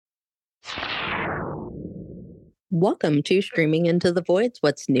Welcome to Streaming Into the Voids,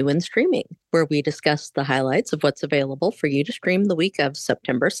 What's New in Streaming, where we discuss the highlights of what's available for you to stream the week of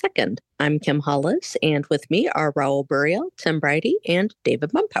September 2nd. I'm Kim Hollis, and with me are Raul Burial, Tim Bridey, and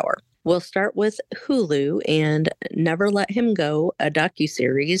David Mumpower. We'll start with Hulu and Never Let Him Go, a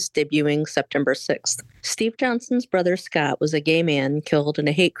docuseries debuting September 6th. Steve Johnson's brother Scott was a gay man killed in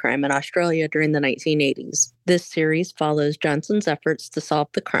a hate crime in Australia during the 1980s. This series follows Johnson's efforts to solve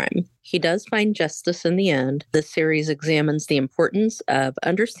the crime. He does find justice in the end. This series examines the importance of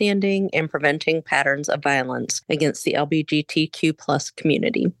understanding and preventing patterns of violence against the LGBTQ+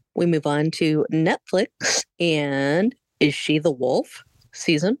 community. We move on to Netflix and Is She the Wolf?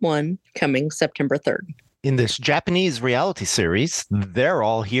 Season 1, coming September 3rd. In this Japanese reality series, they're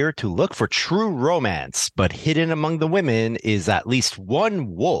all here to look for true romance, but hidden among the women is at least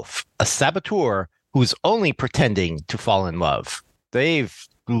one wolf, a saboteur who's only pretending to fall in love. They've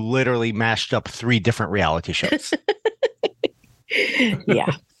literally mashed up 3 different reality shows.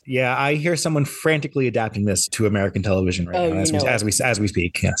 Yeah. Yeah, I hear someone frantically adapting this to American television right now as we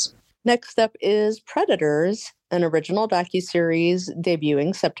speak. Yes. Next up is Predators, an original docuseries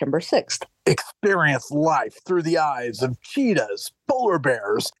debuting September 6th. Experience life through the eyes of cheetahs, polar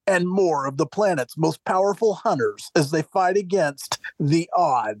bears, and more of the planet's most powerful hunters as they fight against the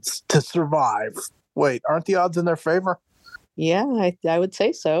odds to survive. Wait, aren't the odds in their favor? Yeah, I would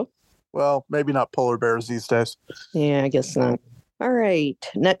say so. Well, maybe not polar bears these days. Yeah, I guess not. All right.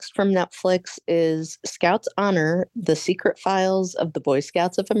 Next from Netflix is Scouts Honor, The Secret Files of the Boy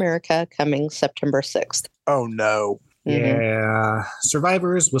Scouts of America, coming September 6th. Oh, no. Yeah.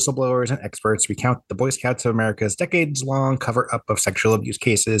 Survivors, whistleblowers, and experts recount the Boy Scouts of America's decades-long cover-up of sexual abuse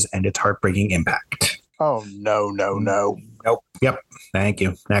cases and its heartbreaking impact. Oh, no. Nope. Yep. Thank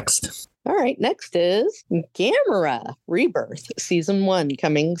you. Next. All right. Next is Gamera Rebirth, Season 1,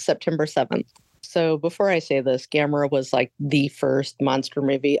 coming September 7th. So before I say this, Gamera was like the first monster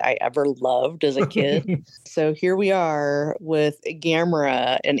movie I ever loved as a kid. So here we are with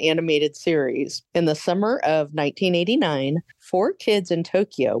Gamera, an animated series. In the summer of 1989, 4 kids in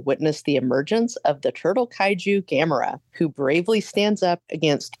Tokyo witnessed the emergence of the turtle kaiju Gamera, who bravely stands up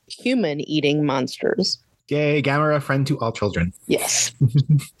against human-eating monsters. Yay, Gamera, friend to all children. Yes.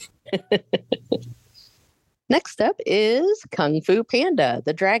 Next up is Kung Fu Panda,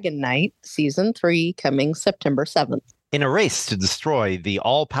 The Dragon Knight, Season 3, coming September 7th. In a race to destroy the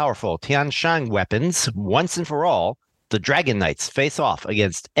all-powerful Tianshan weapons once and for all, the Dragon Knights face off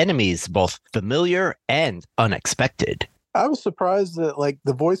against enemies both familiar and unexpected. I was surprised that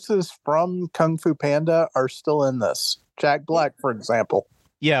the voices from Kung Fu Panda are still in this. Jack Black, for example.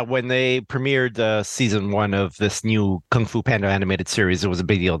 Yeah, when they premiered season 1 of this new Kung Fu Panda animated series, it was a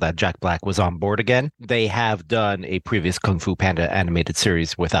big deal that Jack Black was on board again. They have done a previous Kung Fu Panda animated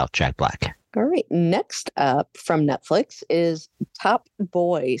series without Jack Black. All right. Next up from Netflix is Top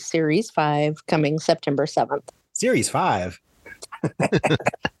Boy Series 5, coming September 7th. Series 5?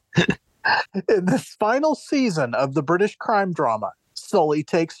 In this final season of the British crime drama, Sully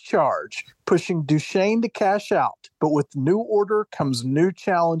takes charge, pushing Duchesne to cash out. But with the new order comes new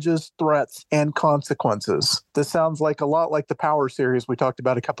challenges, threats, and consequences. This sounds a lot like the Power series we talked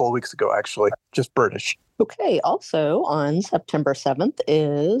about a couple of weeks ago, actually. Just British. Okay. Also on September 7th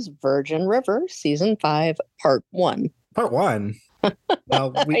is Virgin River, Season 5, Part 1. Part 1?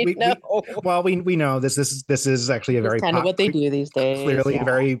 Well, we know this is actually a very kind of what they do these days. Clearly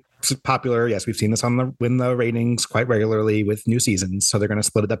very popular. Yes, we've seen this win the ratings quite regularly with new seasons. So they're going to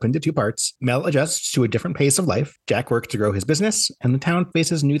split it up into 2 parts. Mel adjusts to a different pace of life. Jack works to grow his business, and the town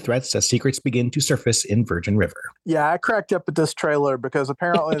faces new threats as secrets begin to surface in Virgin River. Yeah, I cracked up at this trailer because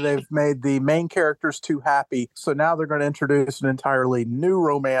apparently they've made the main characters too happy. So now they're going to introduce an entirely new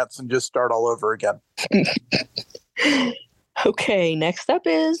romance and just start all over again. Okay, next up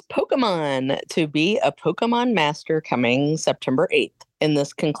is Pokemon to be a Pokemon Master, coming September 8th. In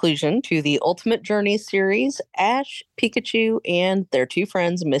this conclusion to the Ultimate Journey series, Ash, Pikachu, and their 2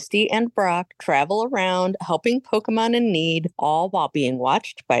 friends, Misty and Brock, travel around helping Pokemon in need, all while being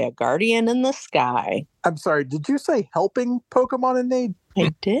watched by a guardian in the sky. I'm sorry, did you say helping Pokemon in need?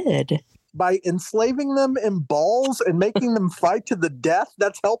 I did. By enslaving them in balls and making them fight to the death,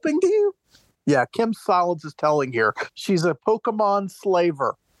 that's helping to you? Yeah, Kim Solids is telling here. She's a Pokemon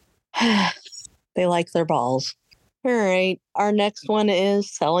slaver. They like their balls. All right. Our next one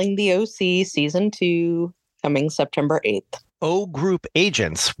is Selling the OC Season 2, coming September 8th. O Group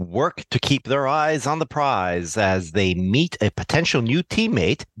agents work to keep their eyes on the prize as they meet a potential new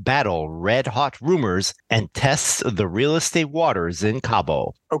teammate, battle red-hot rumors, and test the real estate waters in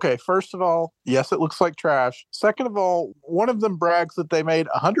Cabo. Okay, first of all, yes, it looks like trash. Second of all, one of them brags that they made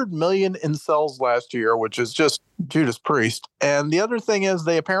 $100 million in sales last year, which is just Judas Priest. And the other thing is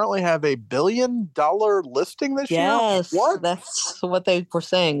they apparently have $1 billion listing this year. Yes, What? that's what they were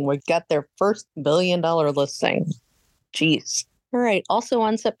saying. We got their first $1 billion listing. Jeez. All right. Also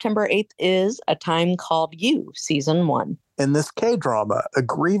on September 8th is A Time Called You, Season 1. In this K-drama, a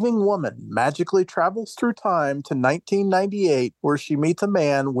grieving woman magically travels through time to 1998, where she meets a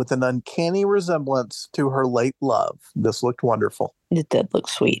man with an uncanny resemblance to her late love. This looked wonderful. It did look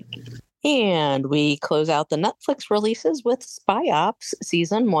sweet. And we close out the Netflix releases with Spy Ops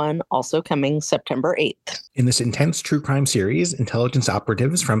Season 1, also coming September 8th. In this intense true crime series, intelligence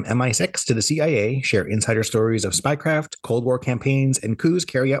operatives from MI6 to the CIA share insider stories of spycraft, Cold War campaigns, and coups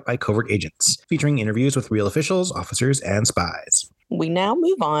carried out by covert agents, featuring interviews with real officials, officers, and spies. We now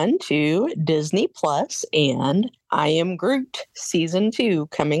move on to Disney Plus and I Am Groot Season 2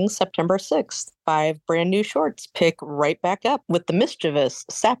 coming September 6th. 5 brand new shorts pick right back up with the mischievous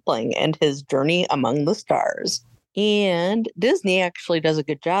sapling and his journey among the stars. And Disney actually does a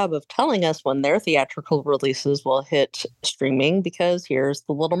good job of telling us when their theatrical releases will hit streaming, because here's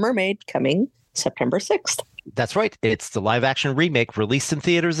The Little Mermaid coming September 6th. That's right. It's the live-action remake released in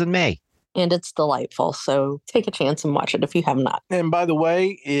theaters in May. And it's delightful, so take a chance and watch it if you have not. And by the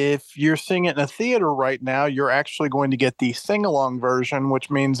way, if you're seeing it in a theater right now, you're actually going to get the sing-along version, which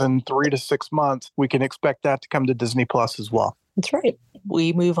means in 3 to 6 months, we can expect that to come to Disney Plus as well. That's right.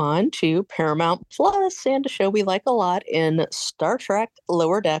 We move on to Paramount Plus and a show we like a lot in Star Trek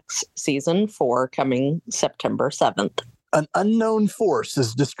Lower Decks Season 4 coming September 7th. An unknown force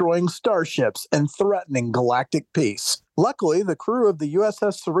is destroying starships and threatening galactic peace. Luckily, the crew of the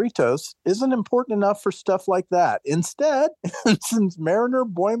USS Cerritos isn't important enough for stuff like that. Instead, since Mariner,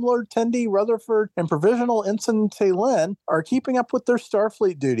 Boimler, Tendi, Rutherford, and Provisional Ensign Taylen are keeping up with their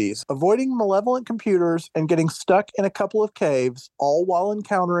Starfleet duties, avoiding malevolent computers and getting stuck in a couple of caves, all while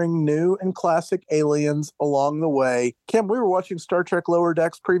encountering new and classic aliens along the way. Kim, we were watching Star Trek Lower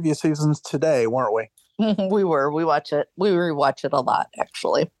Decks previous seasons today, weren't we? We were. We watch it. We rewatch it a lot,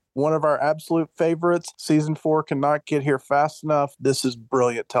 actually. One of our absolute favorites. Season 4 cannot get here fast enough. This is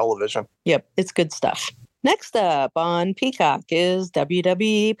brilliant television. Yep, it's good stuff. Next up on Peacock is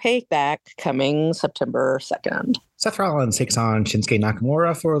WWE Payback coming September 2nd. Seth Rollins takes on Shinsuke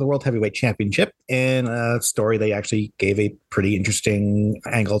Nakamura for the World Heavyweight Championship in a story they actually gave a pretty interesting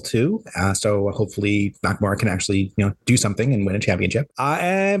angle to. So hopefully Nakamura can actually, do something and win a championship.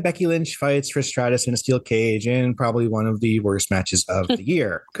 And Becky Lynch fights Trish Stratus in a steel cage in probably one of the worst matches of the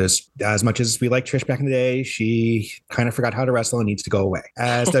year. Because as much as we liked Trish back in the day, she kind of forgot how to wrestle and needs to go away.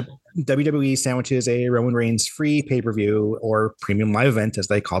 As the WWE sandwiches a Roman Reigns free pay-per-view, or premium live event as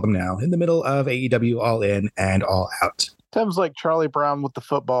they call them now, in the middle of AEW All In and All Out. Tim's like Charlie Brown with the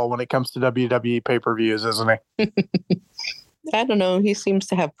football when it comes to WWE pay-per-views, isn't he? I don't know. He seems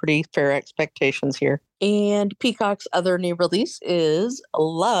to have pretty fair expectations here. And Peacock's other new release is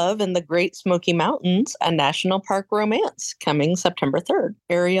Love in the Great Smoky Mountains, a national park romance, coming September 3rd.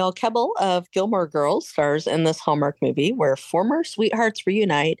 Ariel Kebbel of Gilmore Girls stars in this Hallmark movie where former sweethearts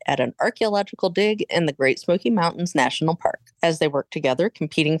reunite at an archaeological dig in the Great Smoky Mountains National Park. As they work together,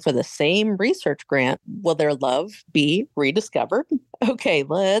 competing for the same research grant, will their love be rediscovered? Okay,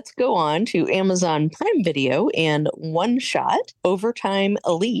 let's go on to Amazon Prime Video and One Shot, Overtime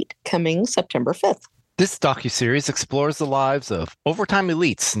Elite, coming September 5th. This docuseries explores the lives of Overtime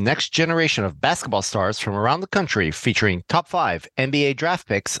Elite's next generation of basketball stars from around the country, featuring top 5 NBA draft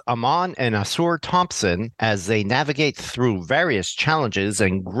picks Amon and Asur Thompson as they navigate through various challenges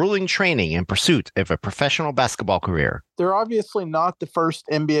and grueling training in pursuit of a professional basketball career. They're obviously not the first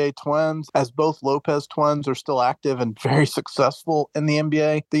NBA twins, as both Lopez twins are still active and very successful in the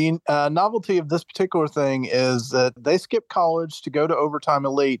NBA. The novelty of this particular thing is that they skipped college to go to Overtime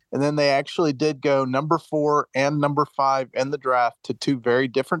Elite, and then they actually did go number 4 and number 5 in the draft to 2 very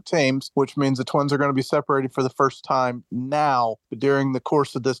different teams, which means the twins are going to be separated for the first time now. But during the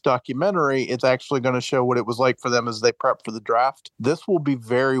course of this documentary, it's actually going to show what it was like for them as they prep for the draft. This will be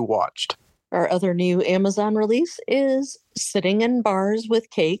very watched. Our other new Amazon release is Sitting in Bars with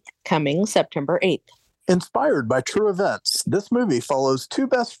Cake, coming September 8th. Inspired by true events, this movie follows 2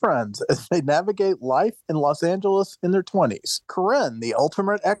 best friends as they navigate life in Los Angeles in their 20s. Corinne, the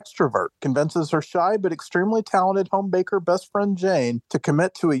ultimate extrovert, convinces her shy but extremely talented home baker best friend Jane to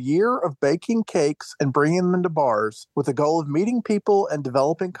commit to a year of baking cakes and bringing them into bars with the goal of meeting people and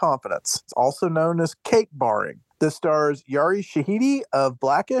developing confidence. It's also known as cake barring. This stars Yari Shahidi of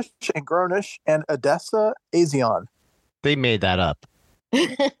Blackish and Grownish and Odessa Azion. They made that up.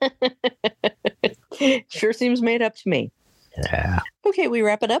 Sure seems made up to me. Yeah. Okay, we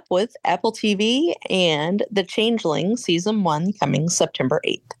wrap it up with Apple TV and The Changeling Season 1 coming September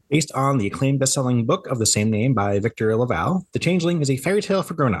 8th. Based on the acclaimed best-selling book of the same name by Victor Laval, The Changeling is a fairy tale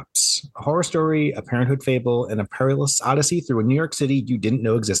for grown-ups, a horror story, a parenthood fable, and a perilous odyssey through a New York City you didn't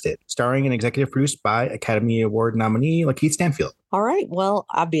know existed, starring and executive produced by Academy Award nominee Lakeith Stanfield. All right. Well,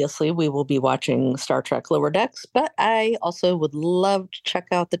 obviously, we will be watching Star Trek Lower Decks, but I also would love to check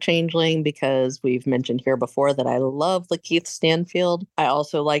out The Changeling because we've mentioned here before that I love Lakeith Stanfield. I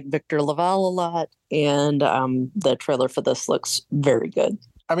also like Victor Laval a lot, and the trailer for this looks very good.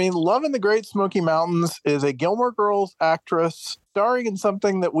 I mean, Love in the Great Smoky Mountains is a Gilmore Girls actress starring in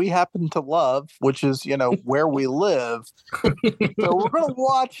something that we happen to love, which is, Where We Live. So we're going to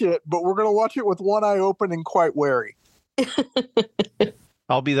watch it, but we're going to watch it with one eye open and quite wary.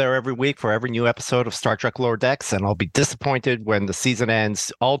 I'll be there every week for every new episode of Star Trek Lower Decks, and I'll be disappointed when the season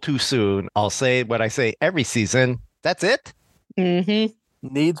ends all too soon. I'll say what I say every season. That's it? Mm-hmm.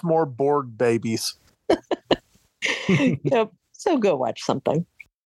 Needs more Borg babies. Yep. So go watch something.